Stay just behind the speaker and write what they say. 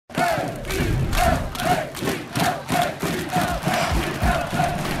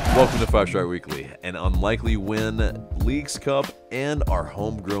Welcome to 5-Star Weekly, an unlikely win, Leagues Cup, and our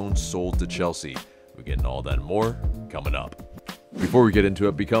homegrown sold to Chelsea. We're getting all that and more coming up. Before we get into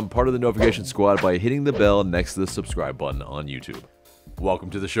it, become part of the notification squad by hitting the bell next to the subscribe button on YouTube. Welcome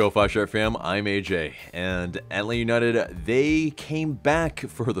to the show, 5-Star fam. I'm AJ, and Atlanta United, they came back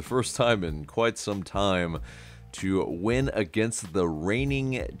for the first time in quite some time to win against the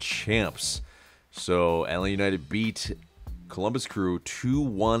reigning champs. So Atlanta United beat Columbus Crew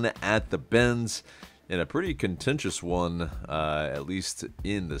 2-1 at the Benz in a pretty contentious one, at least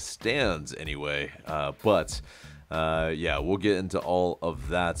in the stands anyway. Yeah, we'll get into all of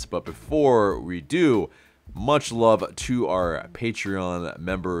that. But before we do, much love to our Patreon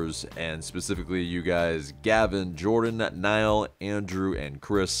members, and specifically you guys, Gavin, Jordan, Niall, Andrew, and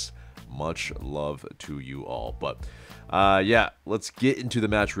Chris. Much love to you all. But yeah, let's get into the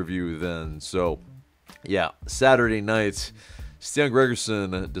match review then. So yeah, Saturday night, Stian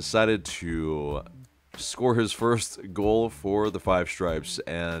Gregersen decided to score his first goal for the Five Stripes,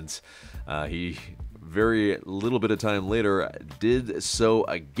 and he very little bit of time later did so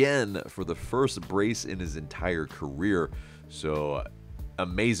again for the first brace in his entire career. So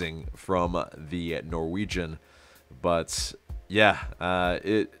amazing from the Norwegian. But yeah,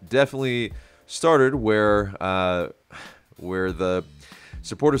 it definitely started where the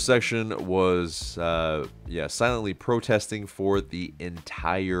supporter section was silently protesting for the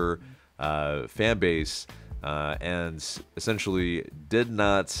entire fan base, and essentially did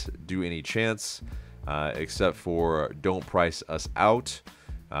not do any chants except for "Don't price us out."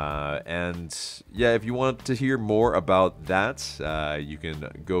 And yeah, if you want to hear more about that, you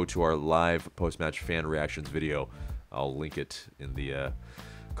can go to our live post-match fan reactions video. I'll link it in the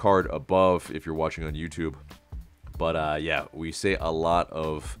card above if you're watching on YouTube. But yeah, we say a lot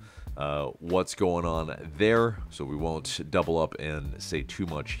of what's going on there, so we won't double up and say too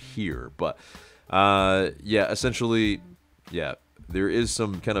much here. But yeah, essentially, yeah, there is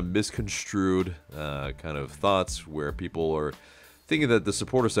some kind of misconstrued kind of thoughts where people are thinking that the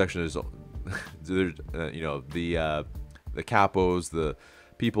supporter section is, you know, the capos, the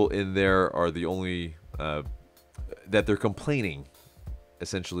people in there are the only that they're complaining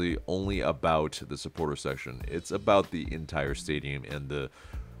essentially only about the supporter section. It's about the entire stadium and the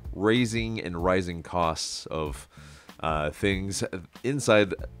raising and rising costs of things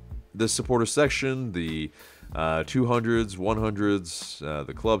inside the supporter section, the 200s, 100s,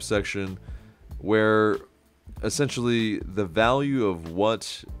 the club section, where essentially the value of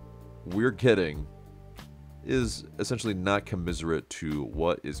what we're getting is essentially not commensurate to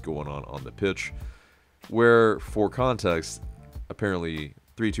what is going on the pitch, where, for context, apparently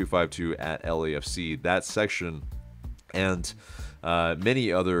 3252 at LAFC, that section and many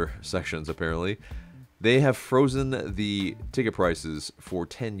other sections, apparently, they have frozen the ticket prices for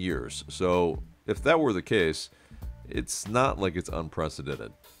 10 years. So if that were the case, it's not like it's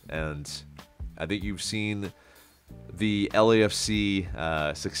unprecedented. And I think you've seen the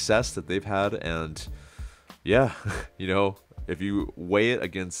LAFC success that they've had, and yeah, you know, if you weigh it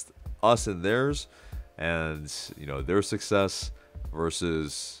against us and theirs, and you know, their success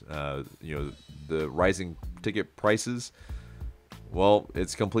versus you know, the rising ticket prices, well,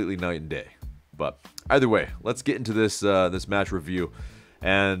 it's completely night and day. But either way, let's get into this this match review.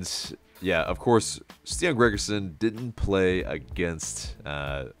 And yeah, of course, Stian Gregersen didn't play against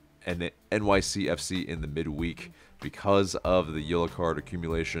NYCFC in the midweek because of the yellow card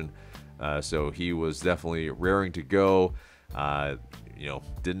accumulation. So he was definitely raring to go. You know,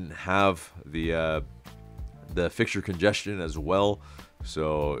 didn't have the fixture congestion as well.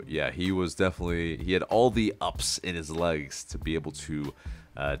 So yeah, he was definitely, he had all the ups in his legs to be able to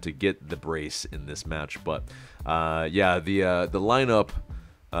get the brace in this match. But yeah, the lineup,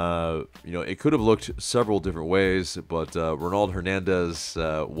 you know, it could have looked several different ways, but Ronald Hernandez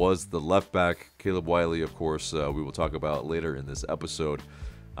was the left back. Caleb Wiley, of course, we will talk about later in this episode.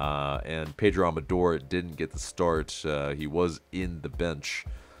 And Pedro Amador didn't get the start. He was in the bench,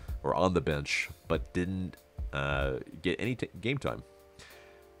 or on the bench, but didn't get any game time.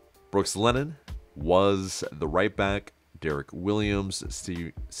 Brooks Lennon was the right back. Derek Williams,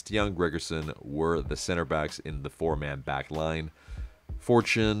 Stian Gregersen were the center backs in the four-man back line.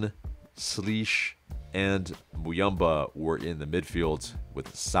 Fortune, Slish, and Muyamba were in the midfield,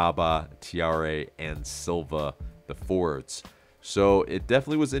 with Saba, Tiare, and Silva the forwards. So it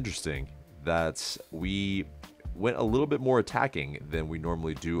definitely was interesting that we went a little bit more attacking than we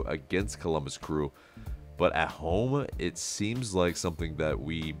normally do against Columbus Crew. But at home, it seems like something that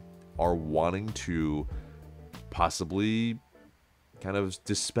we are wanting to possibly kind of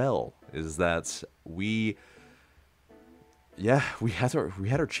dispel, is that we yeah, we had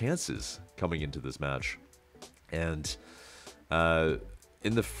our chances coming into this match, and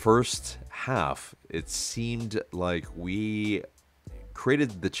in the first half, it seemed like we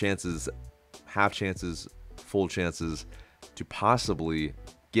created the chances, half chances, full chances, to possibly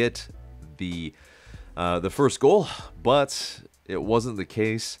get the first goal, but it wasn't the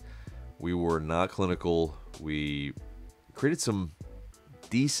case. We were not clinical. We created some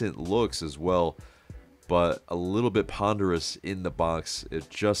decent looks as well, but a little bit ponderous in the box. It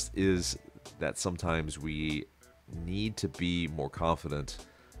just is that sometimes we need to be more confident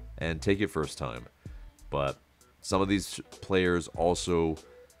and take it first time. But some of these players also,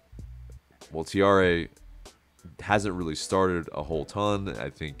 well, Tiare hasn't really started a whole ton. I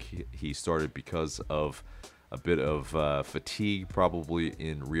think he started because of a bit of fatigue probably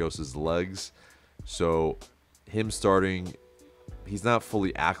in Rios's legs. So him starting, he's not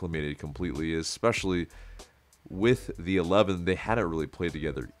fully acclimated completely, especially with the 11. They hadn't really played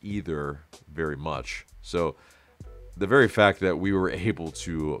together either very much. So the very fact that we were able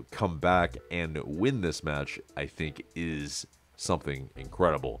to come back and win this match, I think, is something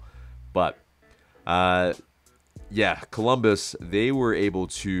incredible. But yeah, Columbus, they were able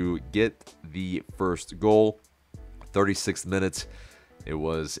to get the first goal. 36th minute, it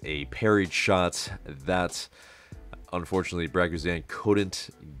was a parried shot that unfortunately Gregersen couldn't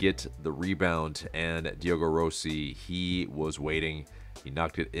get the rebound, and Diogo Rossi, he was waiting. He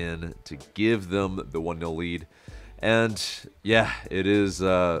knocked it in to give them the 1-0 lead. And yeah, it is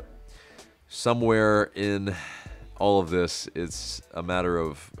somewhere in all of this, it's a matter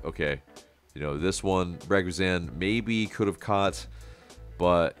of, okay, you know, this one, Gregersen maybe could have caught,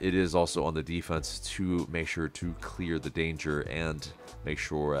 but it is also on the defense to make sure to clear the danger and make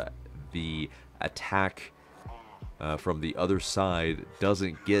sure the attack from the other side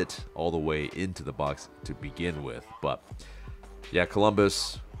doesn't get all the way into the box to begin with. But yeah,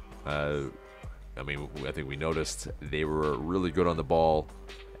 Columbus, I mean, I think we noticed they were really good on the ball,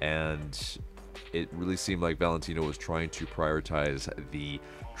 and it really seemed like Valentino was trying to prioritize the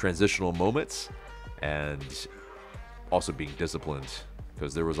transitional moments and also being disciplined,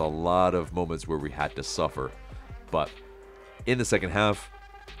 because there was a lot of moments where we had to suffer. But in the second half,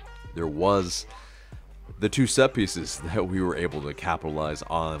 there was the two set pieces that we were able to capitalize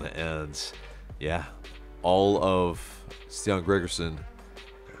on, and yeah, all of Stian Gregersen,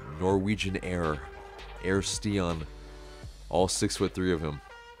 Norwegian Air Stian, all 6'3" of him.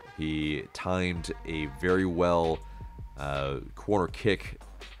 He timed a very well corner kick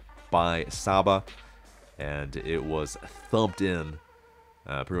by Saba, and it was thumped in.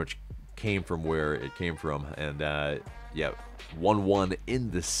 Pretty much came from where it came from, and yeah, 1-1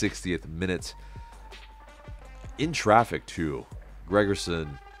 in the 60th minute. In traffic too,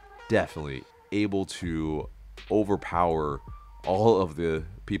 Gregersen definitely able to overpower all of the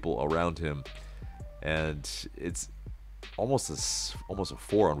people around him, and it's almost a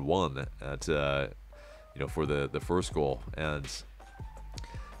 4-on-1 at you know, for the first goal, and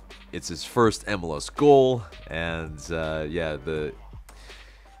it's his first MLS goal. And yeah, the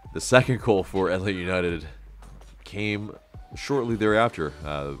second goal for Atlutd United came shortly thereafter.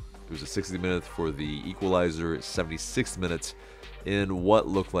 It was a 60th minute for the equalizer, 76th minute in what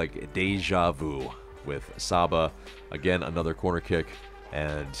looked like deja vu with Saba. Again, another corner kick,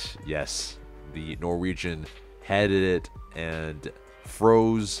 and yes, the Norwegian headed it and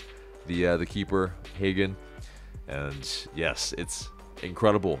froze the keeper, Hagen. And yes, it's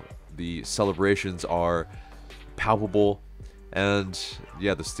incredible. The celebrations are palpable, and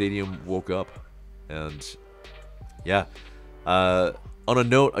yeah, the stadium woke up. And yeah, on a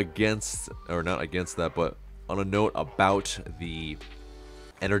note against, or not against that, but on a note about the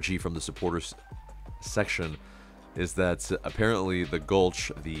energy from the supporters section, is that apparently the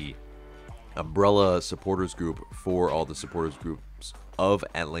Gulch, the umbrella supporters group for all the supporters groups of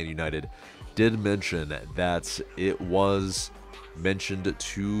Atlanta United, did mention that it was mentioned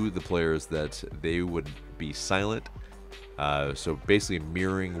to the players that they would be silent. So basically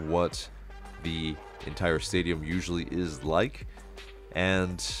mirroring what the entire stadium usually is like.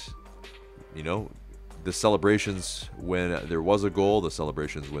 And, you know, the celebrations when there was a goal, the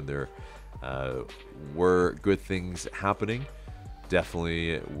celebrations when there were good things happening,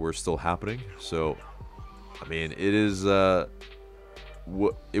 definitely were still happening. So, I mean, it is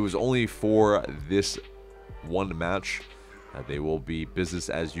it was only for this one match. They will be business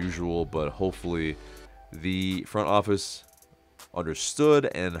as usual, but hopefully the front office understood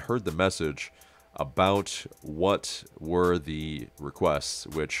and heard the message about what were the requests,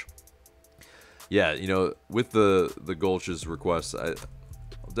 which, yeah, you know, with the Gulch's requests, I'll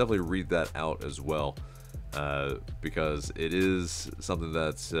definitely read that out as well. because it is something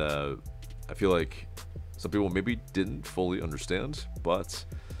that I feel like some people maybe didn't fully understand. But,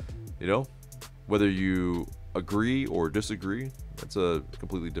 you know, whether you agree or disagree, that's a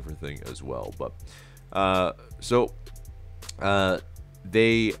completely different thing as well. But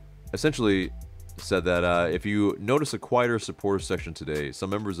they essentially said that if you notice a quieter supporter section today, some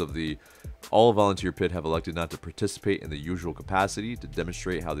members of the all-volunteer pit have elected not to participate in the usual capacity to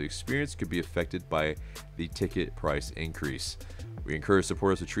demonstrate how the experience could be affected by the ticket price increase. We encourage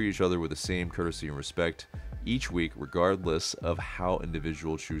supporters to treat each other with the same courtesy and respect each week, regardless of how any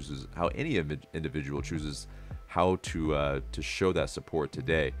individual chooses how to show that support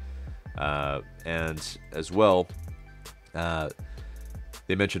today. And as well,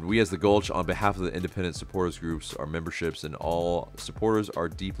 they mentioned, we as the Gulch, on behalf of the independent supporters groups, our memberships, and all supporters are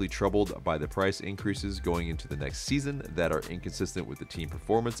deeply troubled by the price increases going into the next season that are inconsistent with the team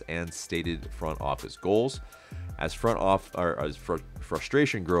performance and stated front office goals. As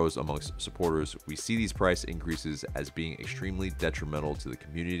frustration grows amongst supporters, we see these price increases as being extremely detrimental to the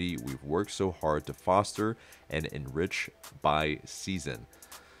community we've worked so hard to foster and enrich season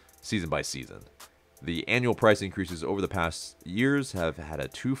by season. The annual price increases over the past years have had a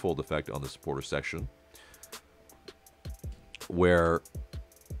twofold effect on the supporter section, where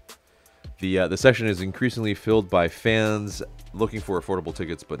the section is increasingly filled by fans looking for affordable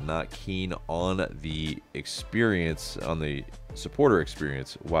tickets but not keen on the experience, on the supporter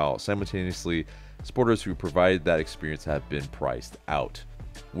experience, while simultaneously supporters who provide that experience have been priced out.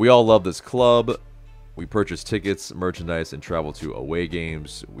 We all love this club. We purchase tickets, merchandise, and travel to away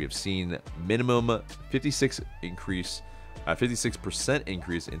games. We have seen minimum 56%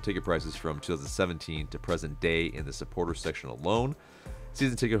 increase in ticket prices from 2017 to present day in the supporter section alone.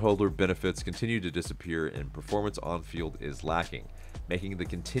 Season ticket holder benefits continue to disappear and performance on field is lacking, making the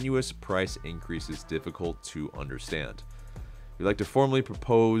continuous price increases difficult to understand. We'd like to formally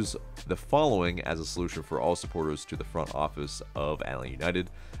propose the following as a solution for all supporters to the front office of Atlanta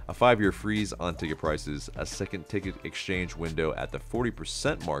United: a 5-year freeze on ticket prices, a second ticket exchange window at the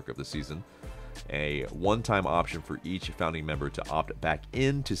 40% mark of the season, a one-time option for each founding member to opt back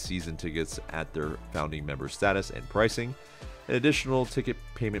into season tickets at their founding member status and pricing, an additional ticket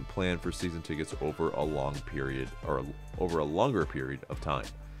payment plan for season tickets over a longer period of time.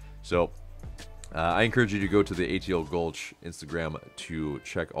 So I encourage you to go to the ATL Gulch Instagram to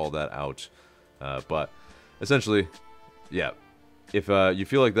check all that out. But essentially, yeah, if you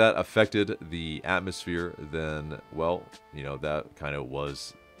feel like that affected the atmosphere, then, well, you know, that kind of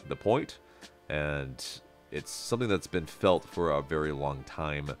was the point. And it's something that's been felt for a very long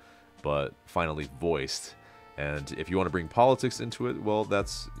time, but finally voiced. And if you want to bring politics into it, well,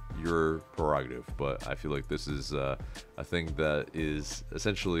 that's your prerogative. But I feel like this is a thing that is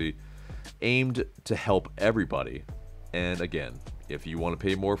essentially aimed to help everybody. And again, if you want to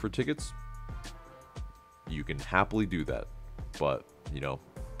pay more for tickets, you can happily do that. But, you know,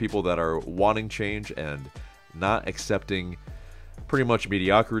 people that are wanting change and not accepting pretty much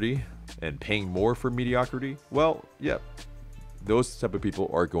mediocrity and paying more for mediocrity, well, yeah, those type of people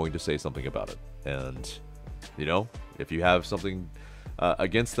are going to say something about it. And, you know, if you have something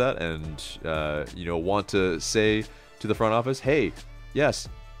against that and, you know, want to say to the front office, hey, yes,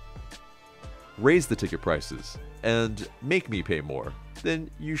 raise the ticket prices and make me pay more,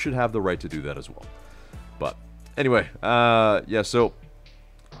 then you should have the right to do that as well. But anyway, yeah, so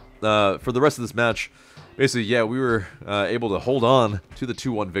for the rest of this match, basically, yeah, we were able to hold on to the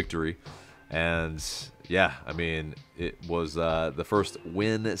 2-1 victory. And yeah, I mean, it was the first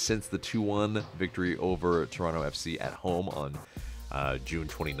win since the 2-1 victory over Toronto FC at home on June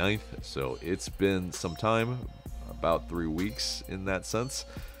 29th. So it's been some time, about 3 weeks in that sense.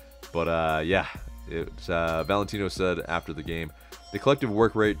 But yeah, Valentino said after the game, the collective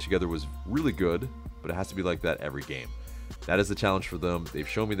work rate together was really good, but it has to be like that every game. That is the challenge for them. They've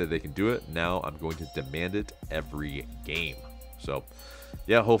shown me that they can do it. Now I'm going to demand it every game. So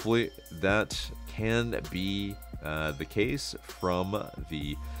yeah, hopefully that can be the case from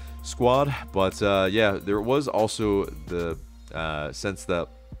the squad. But yeah, there was also the sense that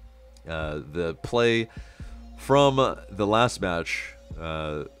the play from the last match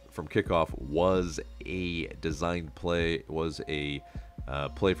from kickoff was a designed play. It was a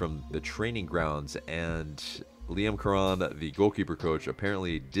play from the training grounds, and Liam Karan, the goalkeeper coach,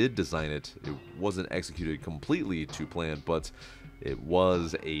 apparently did design it. It wasn't executed completely to plan, but it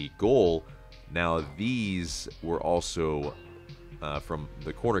was a goal. Now, these were also from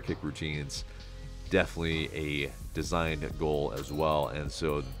the corner kick routines, definitely a designed goal as well. And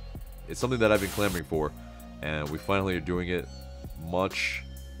so it's something that I've been clamoring for, and we finally are doing it much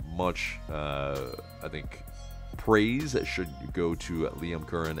much, I think, praise should go to Liam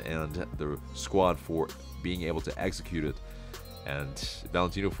Curran and the squad for being able to execute it, and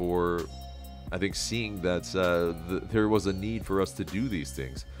Valentino for, I think, seeing that there was a need for us to do these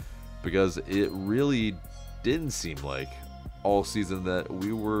things, because it really didn't seem like all season that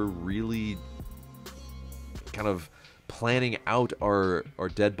we were really kind of planning out our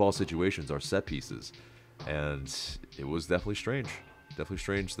dead ball situations, our set pieces, and it was definitely strange. Definitely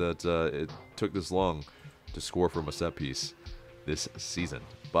strange that it took this long to score from a set piece this season.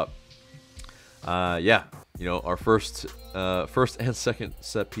 But yeah, you know, our first and second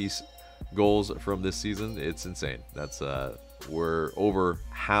set piece goals from this season, it's insane. That's we're over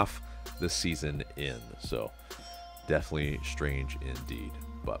half the season in, so definitely strange indeed.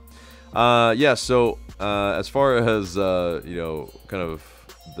 But yeah, so as far as you know, kind of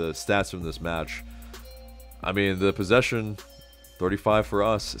the stats from this match, I mean, the possession, 35 for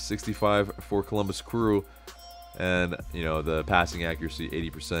us, 65 for Columbus Crew, and you know, the passing accuracy,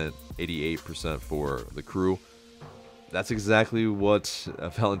 80%, 88% for the Crew. That's exactly what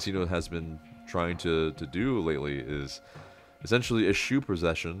Valentino has been trying to do lately, is essentially eschew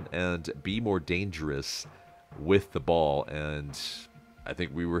possession and be more dangerous with the ball, and I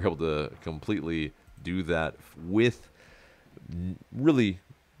think we were able to completely do that with really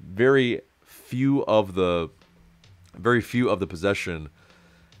very few of the possession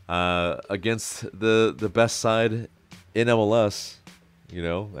against the best side in MLS, you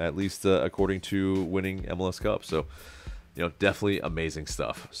know, at least according to winning MLS Cup. So, you know, definitely amazing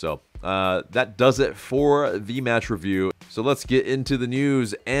stuff. So that does it for the match review. So let's get into the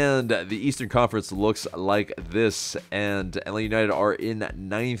news, and the Eastern Conference looks like this, and Atlanta United are in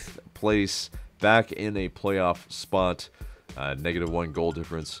 9th place, back in a playoff spot, -1 goal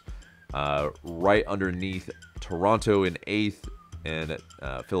difference, right underneath Toronto in 8th and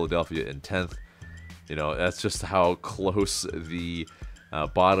Philadelphia in 10th. You know, that's just how close the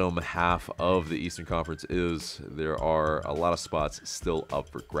bottom half of the Eastern Conference is. There are a lot of spots still up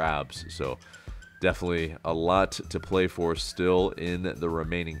for grabs, so definitely a lot to play for still in the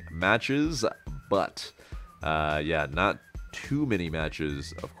remaining matches, but yeah, not too many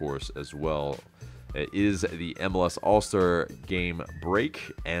matches, of course, as well. It is the MLS All-Star Game break,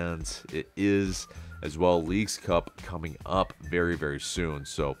 and it is as well Leagues Cup coming up very, very soon.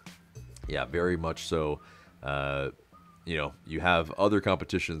 So yeah, very much so. You know, you have other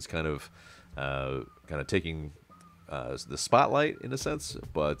competitions kind of taking the spotlight in a sense,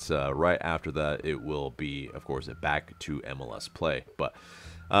 but right after that, it will be, of course, back to MLS play. But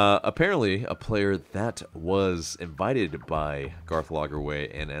apparently, a player that was invited by Garth Lagerwey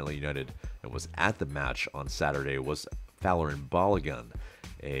and Atlanta United and was at the match on Saturday was Folarin Balogun,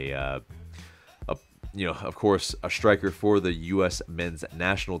 you know, of course, a striker for the U.S. men's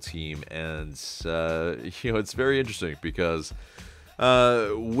national team. And, you know, it's very interesting because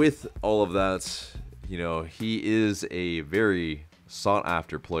with all of that, you know, he is a very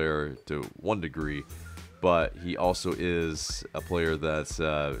sought-after player to one degree, but he also is a player that's,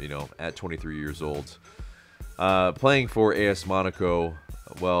 you know, at 23 years old, playing for AS Monaco.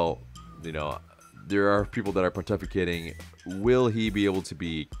 Well, you know, there are people that are pontificating, will he be able to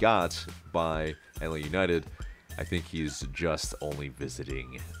be got by Atlanta United? I think he's just only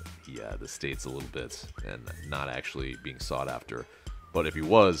visiting the States a little bit and not actually being sought after. But if he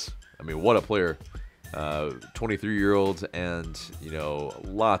was, I mean, what a player. 23-year-old and, you know,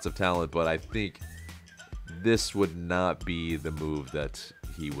 lots of talent, but I think this would not be the move that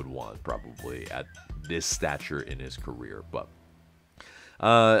he would want probably at this stature in his career. But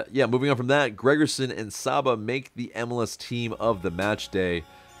yeah, moving on from that, Gregersen and Saba make the MLS team of the match day.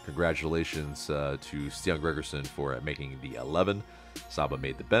 Congratulations to Stian Gregersen for making the 11. Saba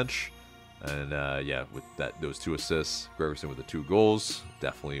made the bench. And yeah, with those 2 assists, Gregersen with the 2 goals,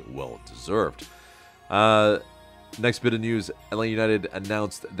 definitely well deserved. Next bit of news, Atlanta United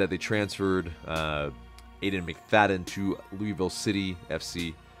announced that they transferred Aiden McFadden to Louisville City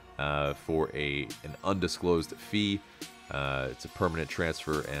FC for an undisclosed fee. It's a permanent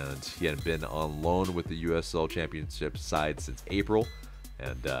transfer, and he hadn't been on loan with the USL Championship side since April.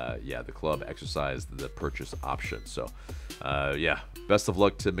 And yeah, the club exercised the purchase option. So yeah, best of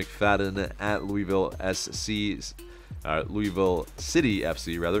luck to McFadden at Louisville City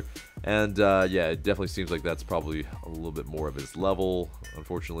FC rather. And yeah, it definitely seems like that's probably a little bit more of his level.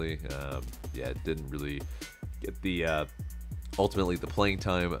 Unfortunately, yeah, it didn't really get the ultimately the playing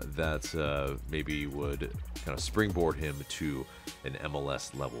time that maybe would kind of springboard him to an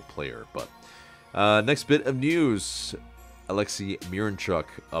MLS level player. But next bit of news, Aleksey Miranchuk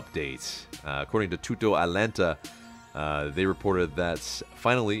update. According to Tutto Atlanta, they reported that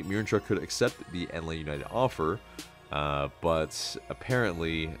finally Miranchuk could accept the Atlanta United offer, but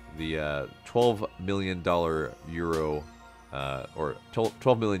apparently the $12 million euro or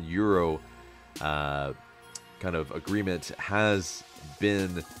 12 million euro kind of agreement has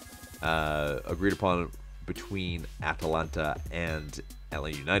been agreed upon between Atalanta and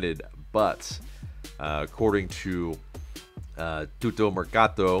Atlanta United, but according to Tutto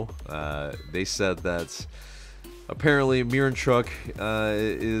Mercato, they said that apparently Miranchuk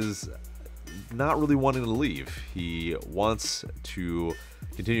is not really wanting to leave. He wants to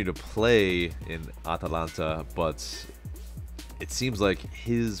continue to play in Atalanta, but it seems like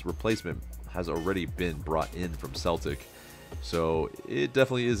his replacement has already been brought in from Celtic. So it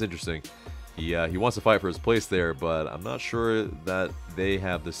definitely is interesting. He wants to fight for his place there, but I'm not sure that they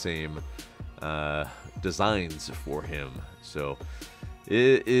have the same designs for him. So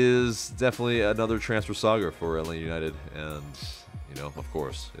it is definitely another transfer saga for Atlanta United, and you know, of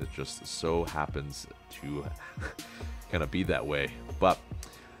course, it just so happens to kind of be that way. But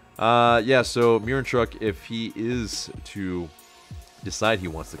yeah, so Miranchuk, if he is to decide he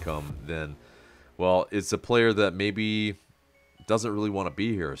wants to come, then well, it's a player that maybe doesn't really want to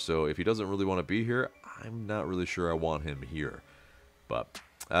be here. So if he doesn't really want to be here, I'm not really sure I want him here. But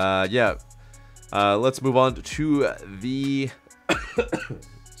yeah, let's move on to the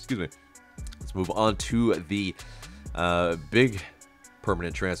excuse me. Let's move on to the big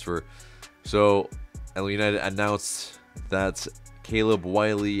permanent transfer. So Atlanta United announced that Caleb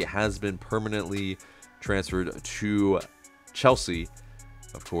Wiley has been permanently transferred to Chelsea.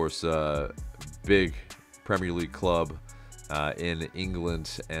 Of course, big Premier League club in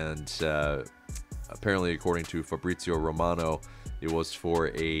England, and apparently, according to Fabrizio Romano, it was for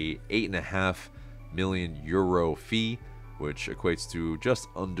a €8.5 million fee, which equates to just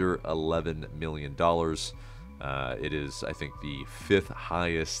under $11 million. It is, I think, the 5th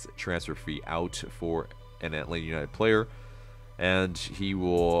highest transfer fee out for an Atlanta United player, and he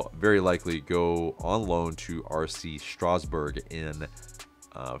will very likely go on loan to RC Strasbourg in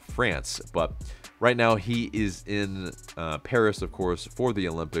France. But right now he is in Paris, of course, for the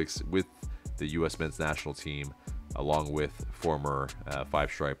Olympics with the US men's national team, along with former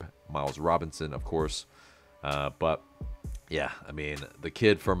five-stripe Miles Robinson, of course. But yeah, I mean, the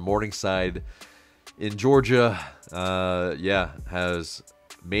kid from Morningside in Georgia, yeah, has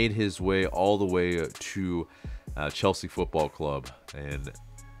made his way all the way to Chelsea Football Club in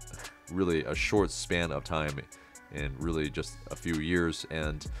really a short span of time, in really just a few years,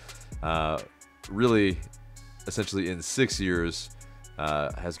 and really essentially in 6 years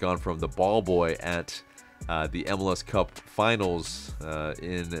has gone from the ball boy at the MLS Cup finals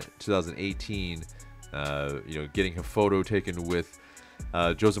in 2018, you know, getting a photo taken with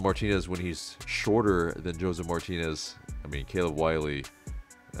Jose Martinez when he's shorter than Jose Martinez. I mean, Caleb Wiley,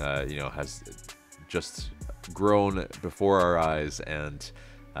 you know, has just grown before our eyes, and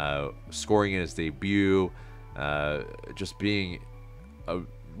scoring in his debut, just being a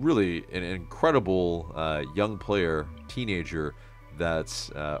really an incredible young player, teenager,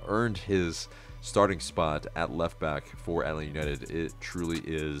 that's earned his starting spot at left back for Atlanta United. It truly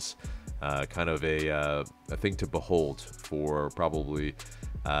is kind of a thing to behold for probably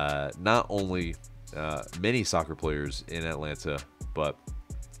not only many soccer players in Atlanta, but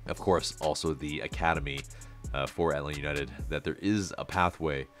of course also the academy for Atlanta United, that there is a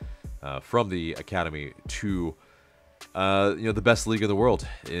pathway from the academy to you know, the best league in the world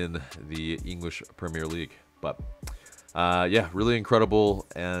in the English Premier League. But yeah, really incredible,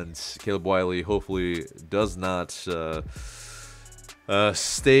 and Caleb Wiley hopefully does not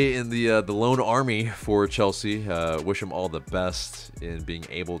stay in the lone army for Chelsea. Wish him all the best in being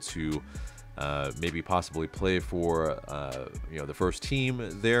able to maybe possibly play for you know, the first team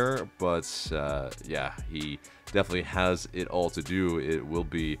there. But yeah, he definitely has it all to do. It will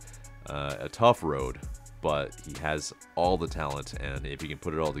be a tough road, but he has all the talent, and if he can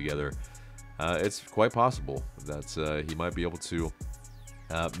put it all together, it's quite possible that he might be able to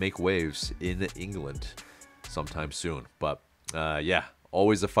make waves in England sometime soon. But yeah,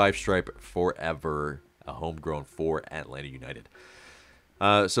 always a five-stripe forever, a homegrown for Atlanta United.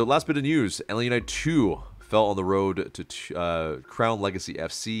 So last bit of news, Atlanta United 2 fell on the road to Crown Legacy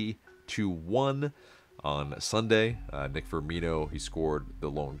FC 2-1 on Sunday. Nick Firmino, he scored the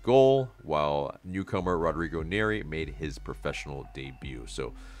lone goal, while newcomer Rodrigo Neri made his professional debut.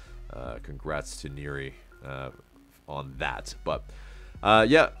 So congrats to Neri on that. But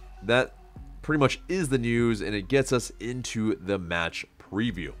yeah, that pretty much is the news, and it gets us into the match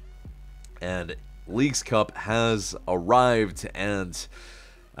preview. And Leagues Cup has arrived, and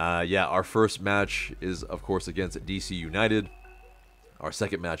Yeah, our first match is, of course, against DC United. Our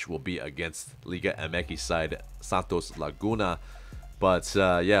second match will be against Liga MX side Santos Laguna. But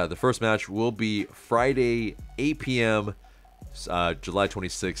yeah, the first match will be Friday, 8 p.m., July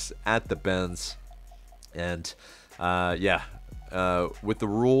 26th at the Benz. And yeah, with the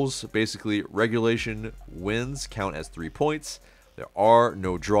rules, basically regulation wins count as 3 points. There are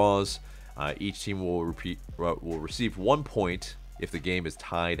no draws. Each team will receive 1 point if the game is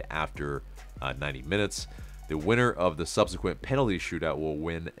tied after 90 minutes. The winner of the subsequent penalty shootout will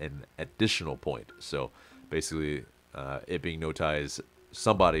win an additional point. So basically, it being no ties,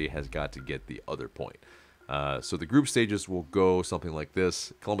 somebody has got to get the other point. So the group stages will go something like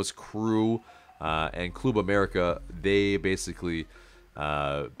this. Columbus Crew and Club America, they basically,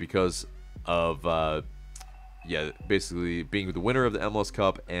 because of, yeah, basically being the winner of the MLS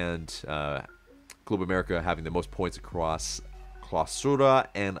Cup and Club America having the most points across Clausura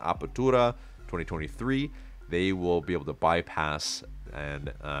and Apertura 2023, they will be able to bypass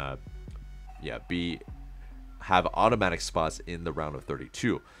and yeah, have automatic spots in the round of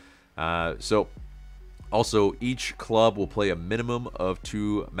 32. So also each club will play a minimum of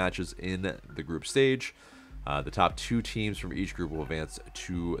 2 matches in the group stage. The top 2 teams from each group will advance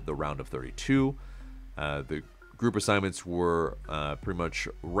to the round of 32. The group assignments were pretty much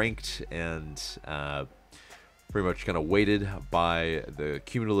ranked and pretty much kind of weighted by the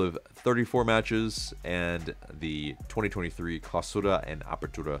cumulative 34 matches and the 2023 Clausura and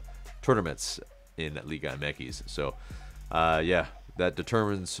Apertura tournaments in Liga MX. So, yeah, that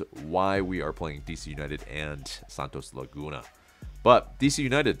determines why we are playing DC United and Santos Laguna. But DC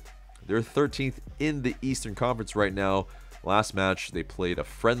United, they're 13th in the Eastern Conference right now. Last match, they played a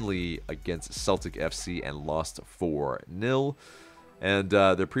friendly against Celtic FC and lost 4-0. And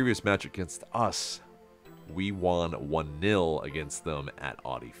their previous match against us, we won 1-0 against them at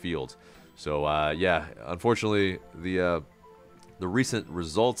Audi Field. So, yeah, unfortunately, the recent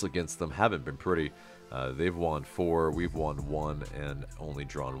results against them haven't been pretty. They've won 4, we've won 1, and only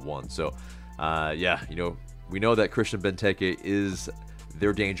drawn 1. So, yeah, you know, we know that Christian Benteke is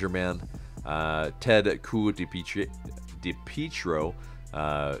their danger man. Ted Ku Di Pietro,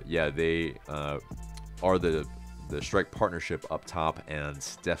 yeah, they are the strike partnership up top and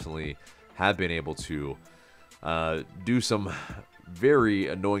definitely have been able to do some very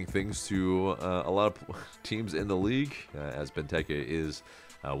annoying things to a lot of teams in the league, as Benteke is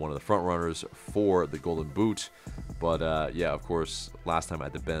one of the front runners for the Golden Boot. But yeah, of course, last time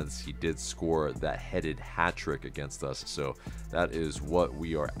at the Benz, he did score that headed hat trick against us. So that is what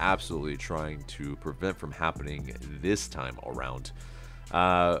we are absolutely trying to prevent from happening this time around.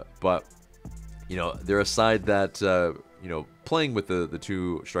 But you know, they're a side that you know, playing with the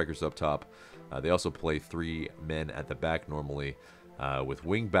 2 strikers up top. They also play 3 men at the back normally with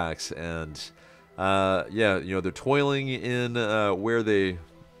wing backs, and yeah, you know, they're toiling in where they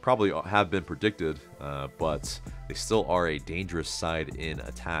probably have been predicted, but they still are a dangerous side in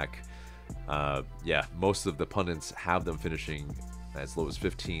attack. Yeah, most of the pundits have them finishing as low as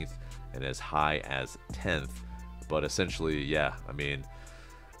 15th and as high as 10th, but essentially, yeah, I mean,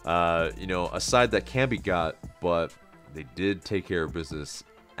 you know, a side that can be got, but they did take care of business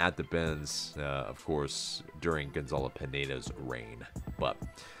at the Benz, of course, during Gonzalo Pineda's reign. But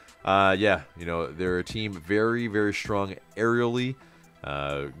yeah, you know, they're a team very, very strong aerially,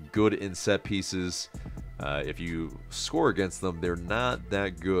 good in set pieces. If you score against them, they're not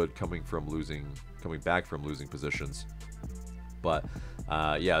that good coming back from losing positions. But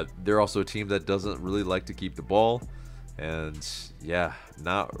yeah, they're also a team that doesn't really like to keep the ball, and yeah,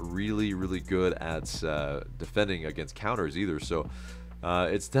 not really good at defending against counters either. So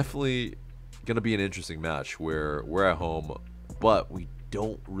it's definitely going to be an interesting match where we're at home, but we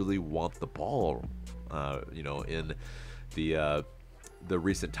don't really want the ball, you know, in the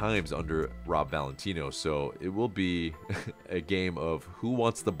recent times under Rob Valentino. So it will be a game of who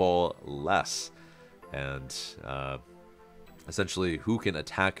wants the ball less, and essentially who can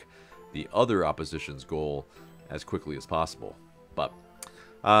attack the other opposition's goal as quickly as possible. But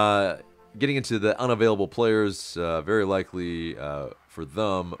getting into the unavailable players, very likely for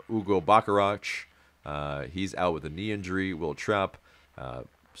them, Ugo Bacharach, he's out with a knee injury. Will Trapp,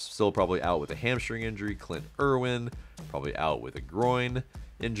 still probably out with a hamstring injury. Clint Irwin, probably out with a groin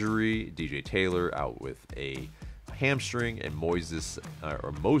injury. DJ Taylor out with a hamstring, and Moses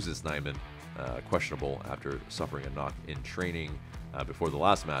Nyman, questionable after suffering a knock in training before the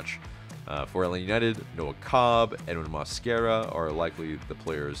last match. For Atlanta United, Noah Cobb, Edwin Mosquera are likely the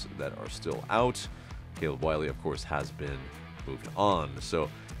players that are still out. Caleb Wiley, of course, has been moved on. So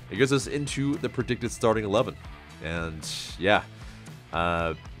it gets us into the predicted starting 11. And yeah,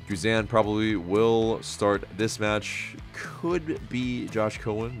 Guzan probably will start this match. Could be Josh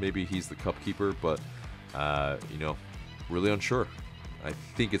Cohen. Maybe he's the cup keeper, but, you know, really unsure. I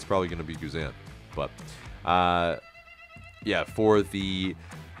think it's probably going to be Guzan. But, yeah, for the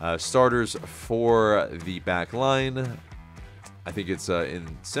starters for the back line, I think it's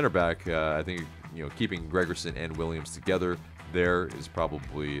in center back. I think, you know, keeping Gregersen and Williams together there is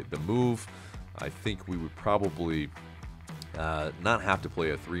probably the move. I think we would probably not have to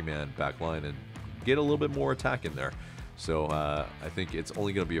play a three-man back line and get a little bit more attack in there. So I think it's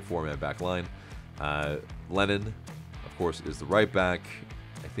only going to be a four-man back line. Lennon, of course, is the right back.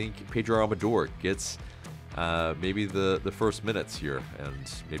 I think Pedro Amador gets maybe the first minutes here,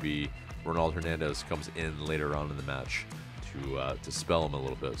 and maybe Ronald Hernandez comes in later on in the match to spell him a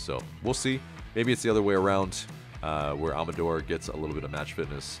little bit. So we'll see. Maybe it's the other way around, where Amador gets a little bit of match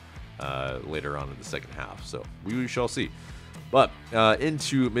fitness later on in the second half. So we shall see. But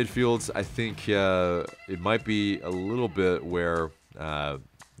into midfields, I think it might be a little bit where you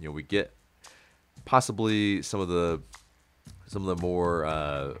know, we get possibly some of the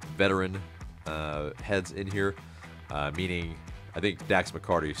more veteran heads in here, meaning I think Dax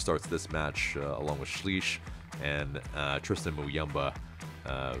McCarty starts this match along with Schleich and Tristan Muyamba,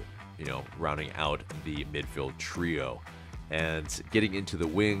 you know, rounding out the midfield trio. And getting into the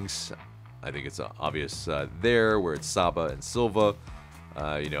wings, I think it's obvious there where it's Saba and Silva.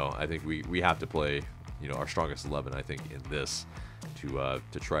 You know, I think we have to play, you know, our strongest 11, I think, in this to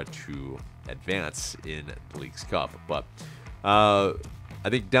try to advance in the League's Cup. But I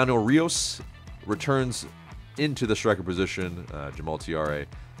think Daniel Rios returns into the striker position. Jamal Tiare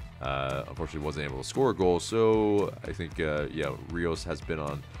unfortunately wasn't able to score a goal, so I think yeah, Rios has been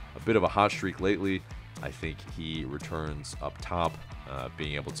on a bit of a hot streak lately. I think he returns up top,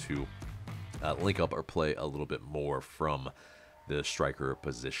 being able to link up or play a little bit more from the striker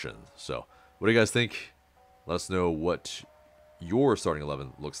position. So what do you guys think? Let us know what your starting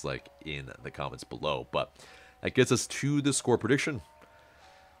 11 looks like in the comments below. But that gets us to the score prediction.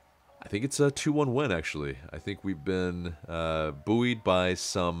 I think it's a 2-1 win, actually. I think we've been buoyed by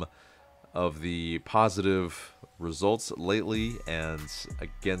some of the positive results lately, and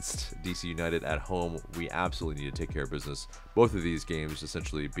against DC United at home, we absolutely need to take care of business. Both of these games,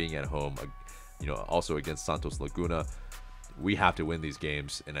 essentially being at home, you know, also against Santos Laguna, we have to win these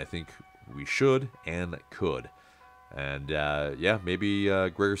games, and I think we should and could. And yeah, maybe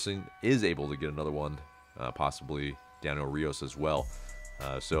Gregersen is able to get another one, possibly Daniel Rios as well.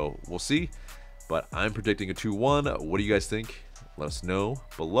 So we'll see, but I'm predicting a 2-1. What do you guys think? Let us know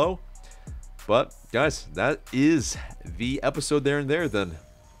below. But guys, that is the episode there and there. Then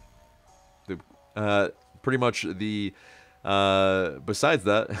pretty much the besides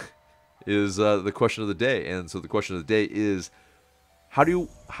that is the question of the day. And so the question of the day is,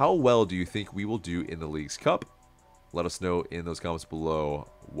 how well do you think we will do in the League's Cup? Let us know in those comments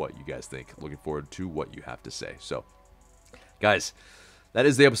below what you guys think. Looking forward to what you have to say. So guys, that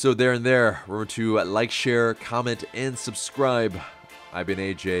is the episode there and there. Remember to like, share, comment, and subscribe. I've been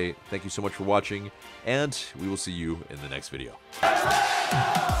AJ. Thank you so much for watching, and we will see you in the next video.